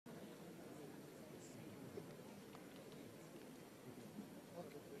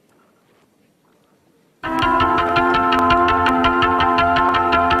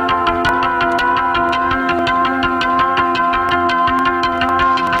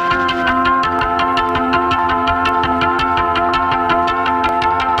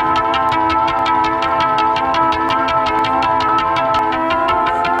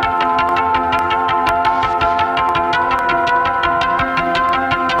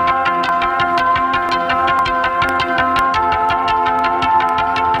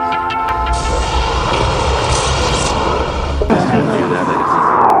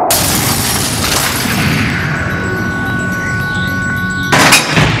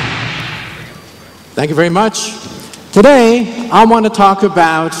Thank you very much. Today, I want to talk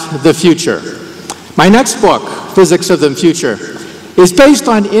about the future. My next book, Physics of the Future, is based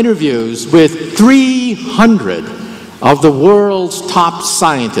on interviews with 300 of the world's top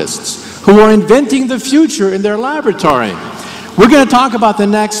scientists who are inventing the future in their laboratory. We're going to talk about the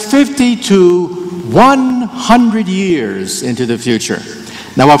next 50 to 100 years into the future.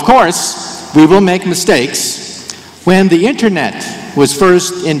 Now, of course, we will make mistakes. When the internet was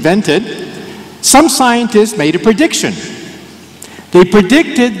first invented, some scientists made a prediction. They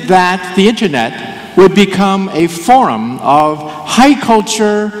predicted that the internet would become a forum of high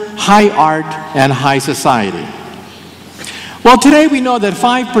culture, high art, and high society. Well, today we know that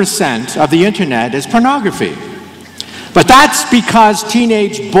 5% of the internet is pornography. But that's because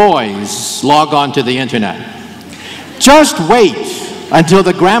teenage boys log on to the internet. Just wait until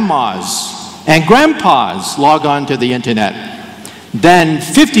the grandmas and grandpas log on to the internet. Then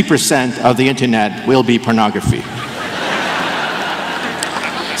 50% of the internet will be pornography.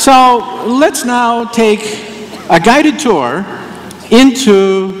 So let's now take a guided tour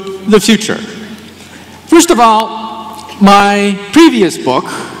into the future. First of all, my previous book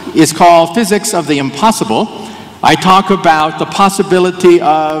is called Physics of the Impossible. I talk about the possibility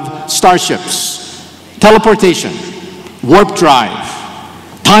of starships, teleportation, warp drive,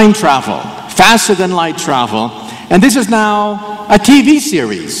 time travel, faster than light travel, and this is now a TV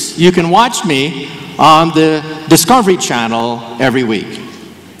series. You can watch me on the Discovery Channel every week.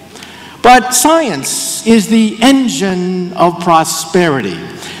 But science is the engine of prosperity.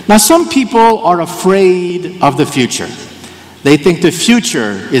 Now, some people are afraid of the future. They think the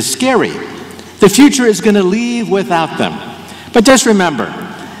future is scary. The future is going to leave without them. But just remember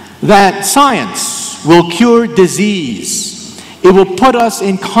that science will cure disease. It will put us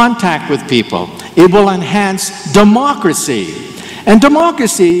in contact with people. It will enhance democracy. And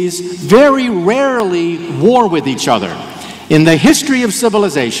democracies very rarely war with each other. In the history of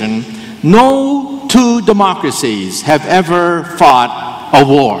civilization, no two democracies have ever fought a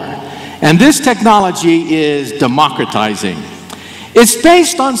war. And this technology is democratizing. It's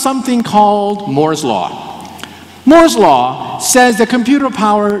based on something called Moore's Law. Moore's Law says that computer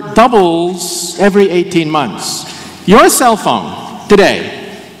power doubles every 18 months. Your cell phone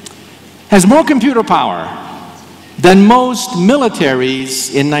today has more computer power than most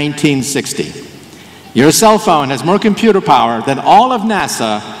militaries in 1960. Your cell phone has more computer power than all of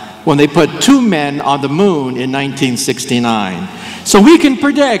NASA when they put 2 men on the moon in 1969. So we can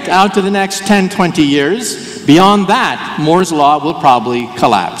predict out to the next 10, 20 years. Beyond that, Moore's Law will probably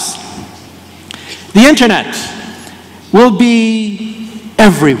collapse. The internet will be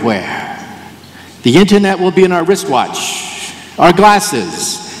everywhere. The internet will be in our wristwatch, our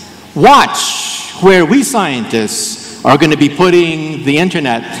glasses. Watch where we scientists are going to be putting the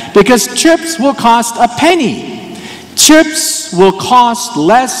internet, because chips will cost a penny. Chips will cost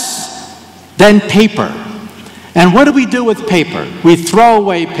less than paper. And what do we do with paper? We throw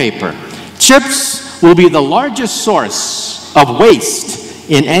away paper. Chips will be the largest source of waste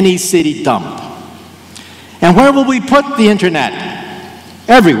in any city dump. And where will we put the internet?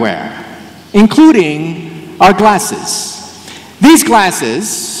 Everywhere, including our glasses. These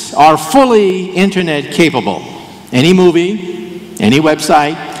glasses are fully internet capable. Any movie, any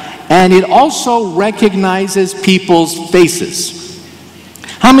website, and it also recognizes people's faces.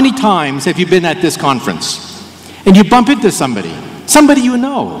 How many times have you been at this conference and you bump into somebody you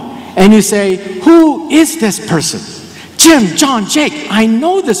know, and you say, who is this person? Jim, John, Jake, I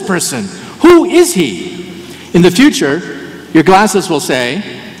know this person. Who is he? In the future, your glasses will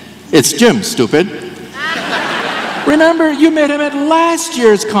say, it's Jim, stupid. Remember, you met him at last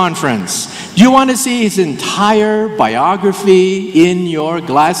year's conference. Do you want to see his entire biography in your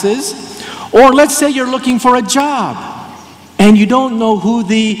glasses? Or let's say you're looking for a job and you don't know who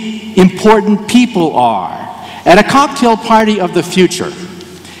the important people are. At a cocktail party of the future,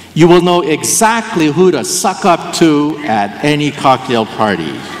 you will know exactly who to suck up to at any cocktail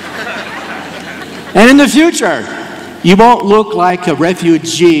party. And in the future, you won't look like a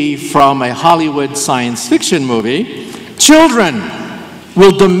refugee from a Hollywood science fiction movie. Children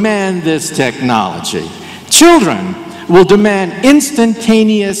will demand this technology. Children will demand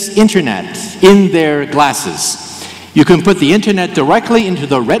instantaneous internet in their glasses. You can put the internet directly into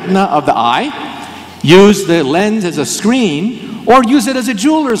the retina of the eye, use the lens as a screen, or use it as a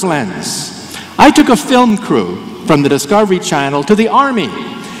jeweler's lens. I took a film crew from the Discovery Channel to the Army,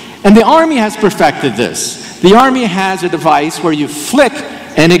 and the Army has perfected this. The Army has a device where you flick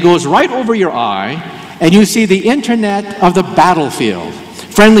and it goes right over your eye, and you see the internet of the battlefield.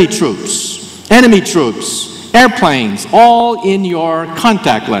 Friendly troops, enemy troops, airplanes, all in your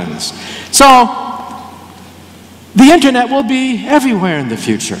contact lens. So The internet will be everywhere in the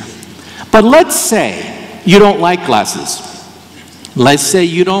future. But let's say you don't like glasses. Let's say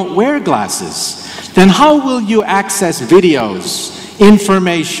you don't wear glasses. Then how will you access videos,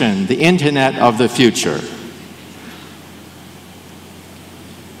 information, the internet of the future?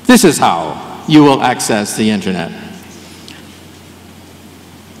 This is how you will access the internet.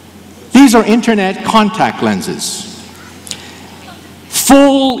 These are internet contact lenses.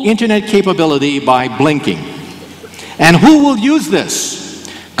 Full internet capability by blinking. And who will use this?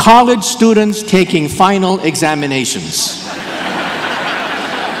 College students taking final examinations.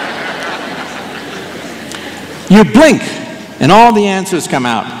 You blink, and all the answers come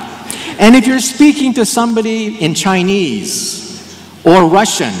out. And if you're speaking to somebody in Chinese, or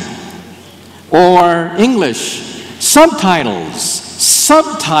Russian, or English, subtitles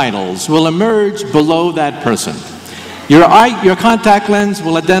will emerge below that person. Your contact lens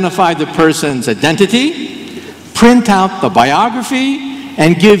will identify the person's identity, print out the biography,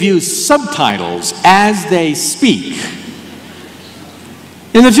 and give you subtitles as they speak.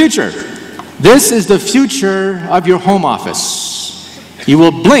 In the future, this is the future of your home office. You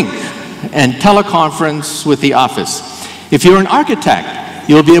will blink and teleconference with the office. If you're an architect,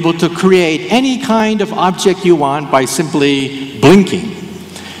 you'll be able to create any kind of object you want by simply blinking.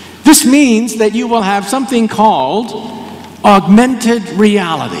 This means that you will have something called augmented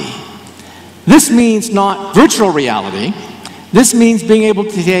reality. This means not virtual reality. This means being able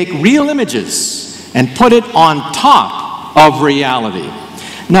to take real images and put it on top of reality.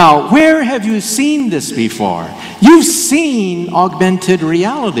 Now, where have you seen this before? You've seen augmented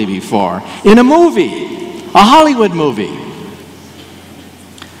reality before in a movie, a Hollywood movie.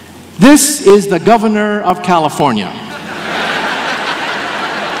 This is the governor of California.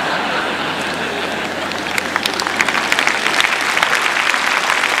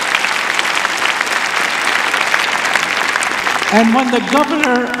 And when the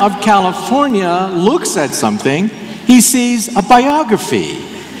governor of California looks at something, he sees a biography.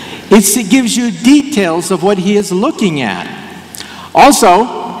 It gives you details of what he is looking at. Also,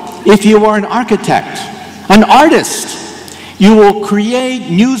 if you are an architect, an artist, you will create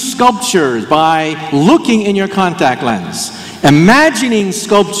new sculptures by looking in your contact lens, imagining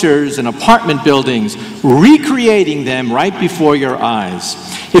sculptures in apartment buildings, recreating them right before your eyes.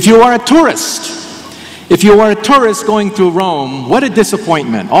 If you are a tourist going through Rome, what a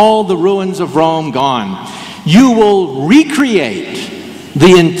disappointment. All the ruins of Rome gone. You will recreate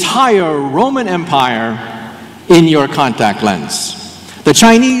the entire Roman Empire in your contact lens. The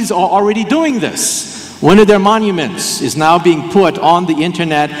Chinese are already doing this. One of their monuments is now being put on the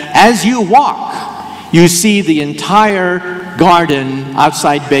internet. As you walk, you see the entire garden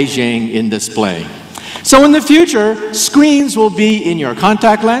outside Beijing in display. So in the future, screens will be in your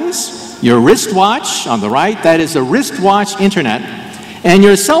contact lens, your wristwatch on the right, that is a wristwatch internet, and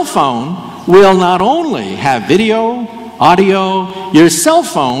your cell phone will not only have video, audio, your cell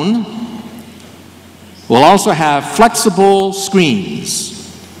phone will also have flexible screens.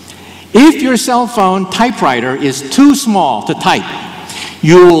 If your cell phone typewriter is too small to type,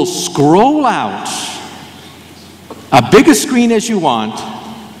 you will scroll out a bigger screen as you want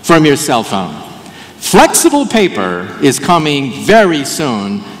from your cell phone. Flexible paper is coming very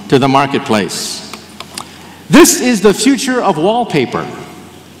soon to the marketplace. This is the future of wallpaper.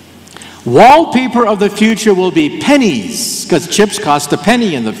 Wallpaper of the future will be pennies, because chips cost a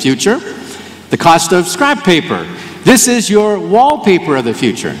penny in the future. The cost of scrap paper. This is your wallpaper of the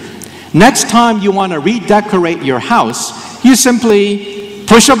future. Next time you want to redecorate your house, you simply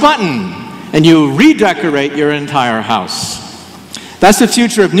push a button and you redecorate your entire house. That's the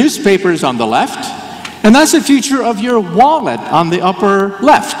future of newspapers on the left, and that's the future of your wallet on the upper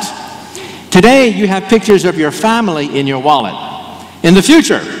left. Today you have pictures of your family in your wallet. In the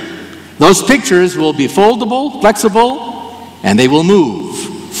future, those pictures will be foldable, flexible, and they will move.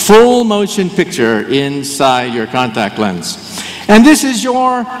 Full motion picture inside your contact lens. And this is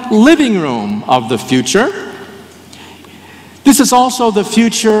your living room of the future. This is also the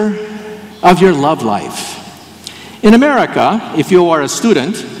future of your love life. In America, if you are a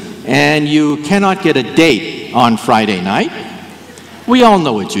student and you cannot get a date on Friday night, we all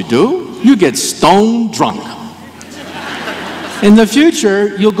know what you do. You get stone drunk. In the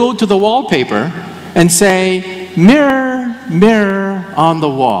future, you'll go to the wallpaper and say, "Mirror, mirror on the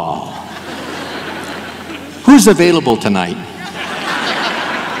wall, who's available tonight?"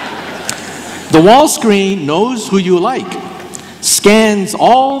 The wall screen knows who you like, scans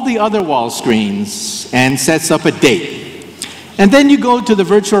all the other wall screens, and sets up a date. And then you go to the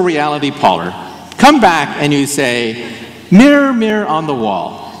virtual reality parlor, come back and you say, "Mirror, mirror on the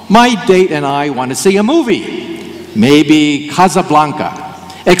wall, my date and I want to see a movie. maybe Casablanca.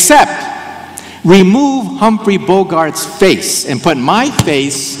 Except, remove Humphrey Bogart's face and put my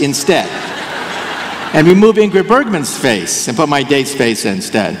face instead. And remove Ingrid Bergman's face and put my date's face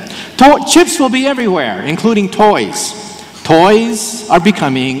instead. Chips will be everywhere, including toys. Toys are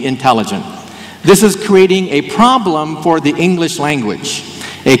becoming intelligent. This is creating a problem for the English language,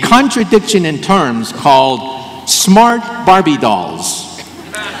 a contradiction in terms called smart Barbie dolls.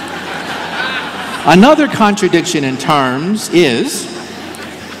 Another contradiction in terms is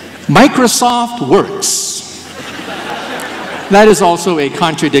Microsoft works. That is also a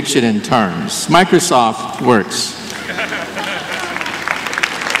contradiction in terms. Microsoft works.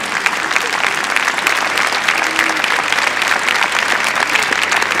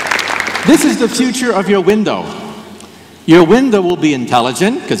 This is the future of your window. Your window will be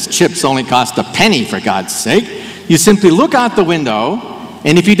intelligent, because chips only cost a penny, for God's sake. You simply look out the window,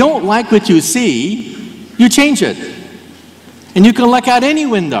 and if you don't like what you see, you change it. And you can look out any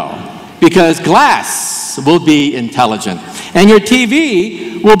window, because glass will be intelligent. And your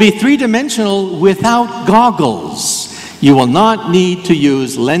TV will be three-dimensional without goggles. You will not need to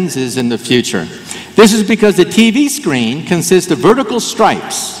use lenses in the future. This is because the TV screen consists of vertical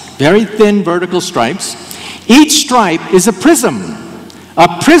stripes, very thin vertical stripes. Each stripe is a prism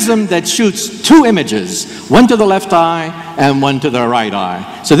that shoots two images, one to the left eye and one to the right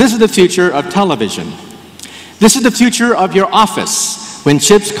eye. So this is the future of television. This is the future of your office. When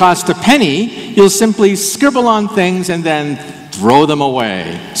chips cost a penny, you'll simply scribble on things and then throw them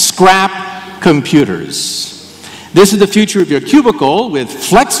away. Scrap computers. This is the future of your cubicle with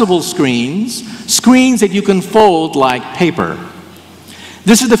flexible screens, screens that you can fold like paper.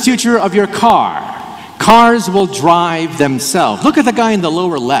 This is the future of your car. Cars will drive themselves. Look at the guy in the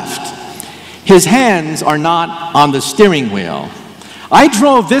lower left. His hands are not on the steering wheel. I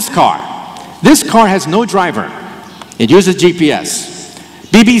drove this car. This car has no driver. It uses GPS.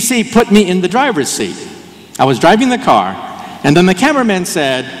 BBC put me in the driver's seat. I was driving the car, and then the cameraman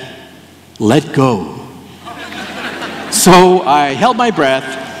said, "Let go." So I held my breath,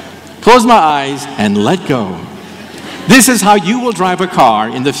 closed my eyes, and let go. This is how you will drive a car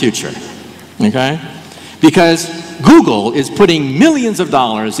in the future, okay? Because Google is putting millions of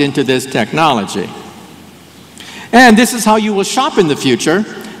dollars into this technology. And this is how you will shop in the future.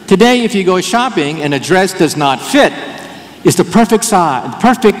 Today, if you go shopping and a dress does not fit, it's the perfect size,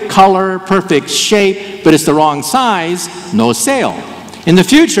 perfect color, perfect shape, but it's the wrong size, no sale. In the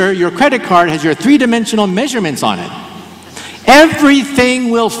future, your credit card has your three-dimensional measurements on it.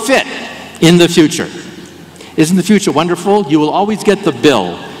 Everything will fit in the future. Isn't the future wonderful? You will always get the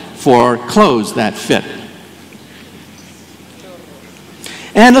bill for clothes that fit.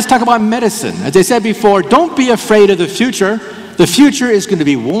 And let's talk about medicine. As I said before, don't be afraid of the future. The future is going to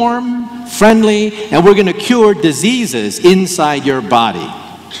be warm, friendly, and we're going to cure diseases inside your body.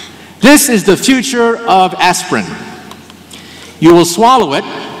 This is the future of aspirin. You will swallow it.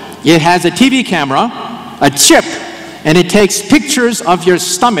 It has a TV camera, a chip, and it takes pictures of your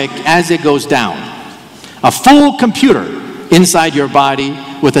stomach as it goes down. A full computer inside your body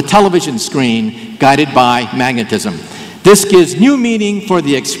with a television screen guided by magnetism. This gives new meaning for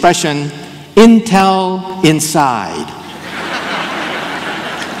the expression, Intel inside.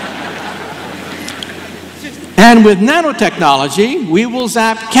 And with nanotechnology, we will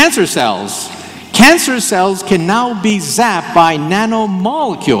zap cancer cells. Cancer cells can now be zapped by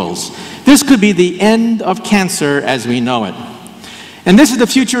nanomolecules. This could be the end of cancer as we know it. And this is the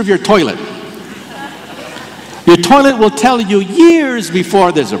future of your toilet. Your toilet will tell you years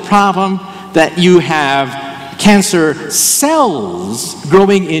before there's a problem that you have cancer cells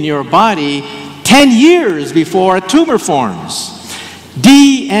growing in your body 10 years before a tumor forms.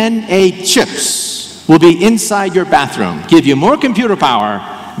 DNA chips will be inside your bathroom, give you more computer power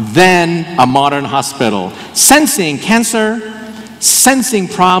than a modern hospital, sensing cancer, sensing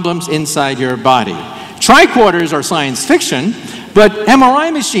problems inside your body. Tricorders are science fiction, but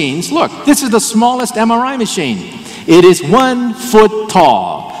MRI machines, look, this is the smallest MRI machine. It is 1 foot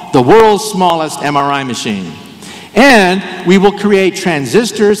tall, the world's smallest MRI machine. And we will create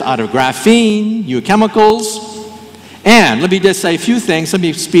transistors out of graphene, new chemicals. And let me just say a few things. Let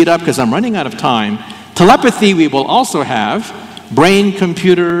me speed up because I'm running out of time. Telepathy we will also have.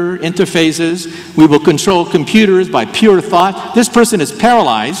 Brain-computer interfaces. We will control computers by pure thought. This person is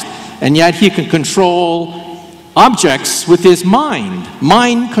paralyzed, and yet he can control objects with his mind.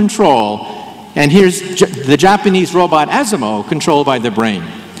 Mind control. And here's the Japanese robot Asimo, controlled by the brain.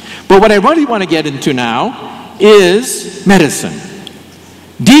 But what I really want to get into now is medicine.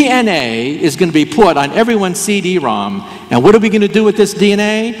 DNA is going to be put on everyone's CD-ROM. And what are we going to do with this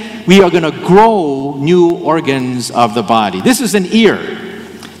DNA? We are going to grow new organs of the body. This is an ear.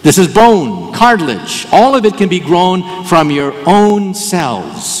 This is bone, cartilage. All of it can be grown from your own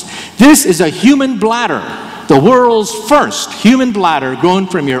cells. This is a human bladder, the world's first human bladder grown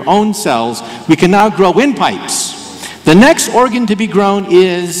from your own cells. We can now grow windpipes. The next organ to be grown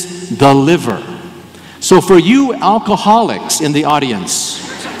is the liver. So for you alcoholics in the audience,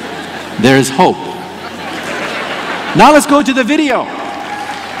 there's hope. Now let's go to the video.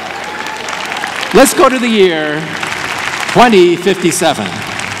 Let's go to the year 2057.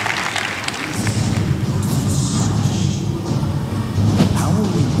 How will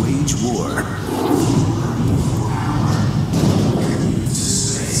we wage war?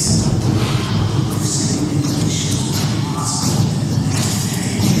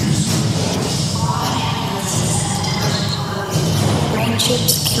 Brain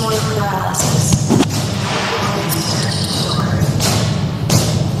chips cure paralysis.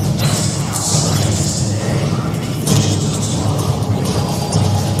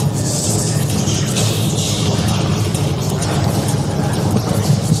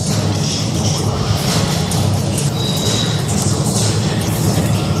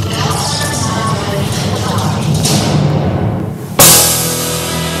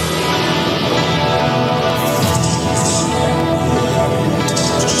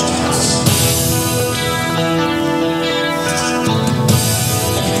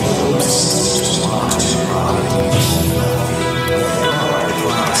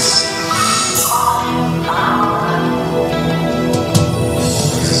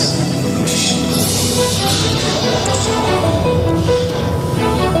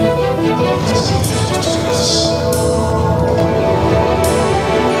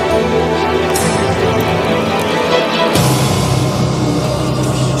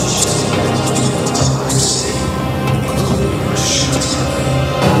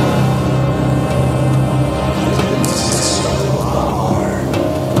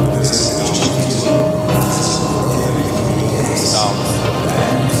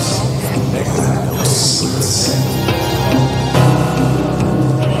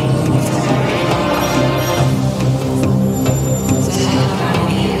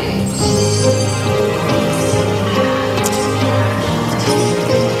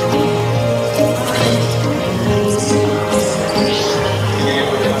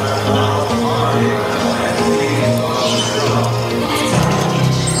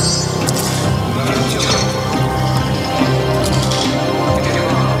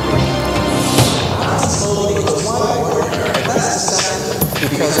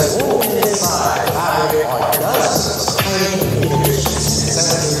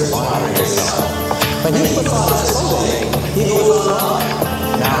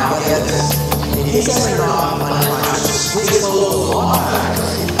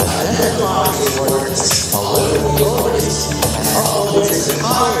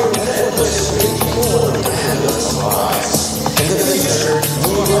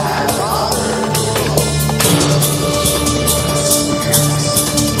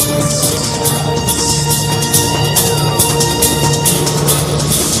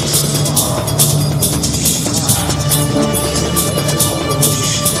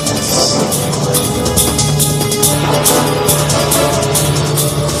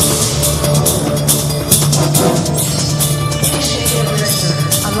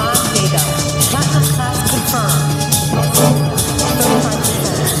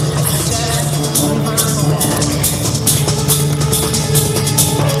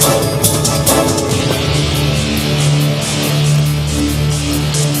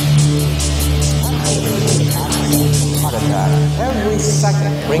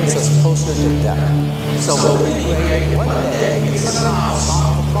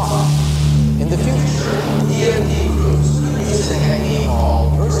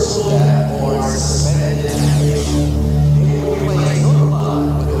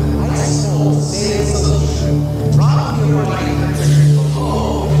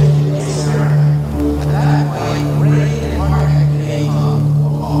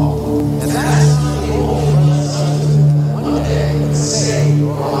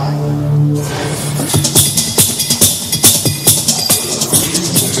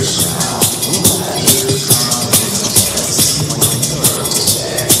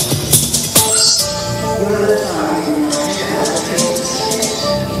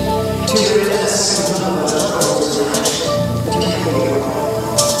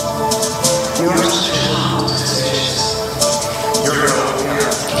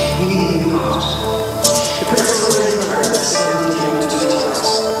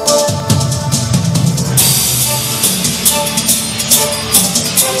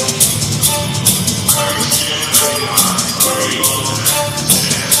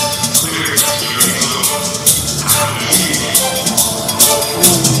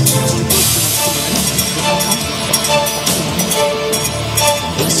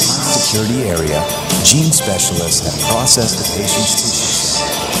 security area, gene specialists have processed the patient's tissue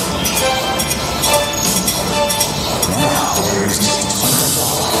sample. Now, they're using it to clean the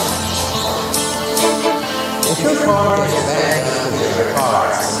body. If your car gets banged up with your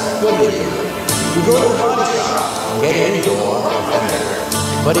car accident, what do? You go to the body shop and get a new door or fender.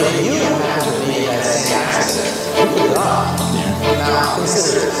 But if you happen to be in that same accident, you could die. Now,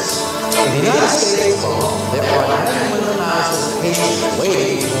 consider this. In the United States alone, there are 9,000 patients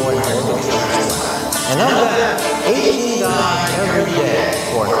waiting for an organ transplant. And of that, 18 die every day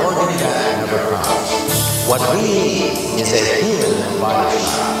for an organ that never comes. What we need is a human body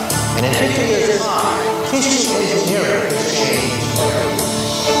shop. And in 50 years' time, tissue engineering could change everything.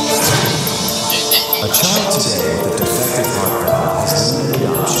 A child today with a defective heart valve has limited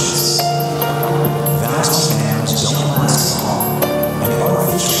options. Valves to fans don't last long, and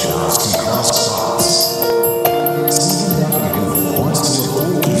artificial valves can cause clots. Stephen Dr. wants to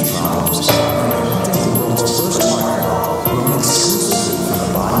avoid these problems by inventing the world's first heart valve grown exclusively from the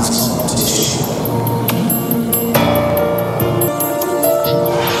body's own tissue.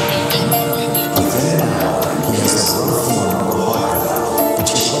 Within an hour, he has the growth form of a heart valve, which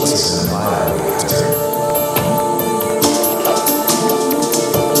he places in the bioreactor.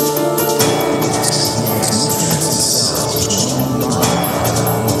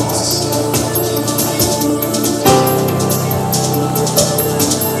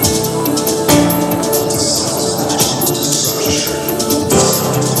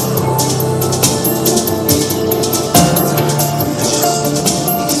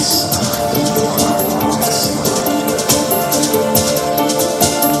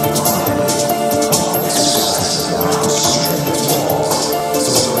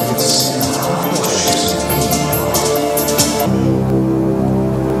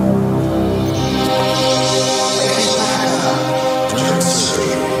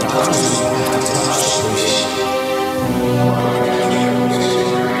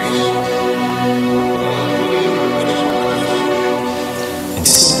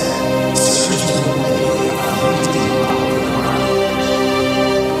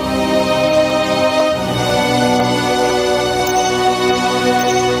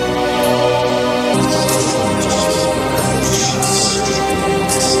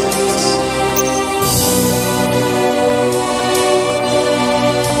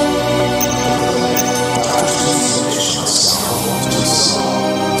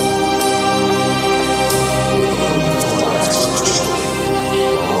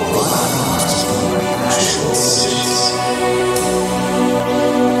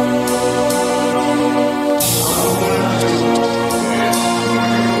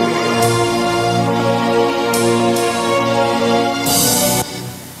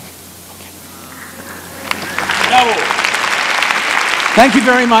 Thank you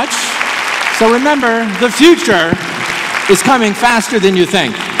very much. So remember, the future is coming faster than you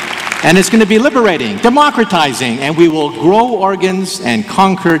think. And it's going to be liberating, democratizing, and we will grow organs and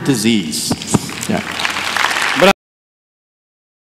conquer disease. Yeah.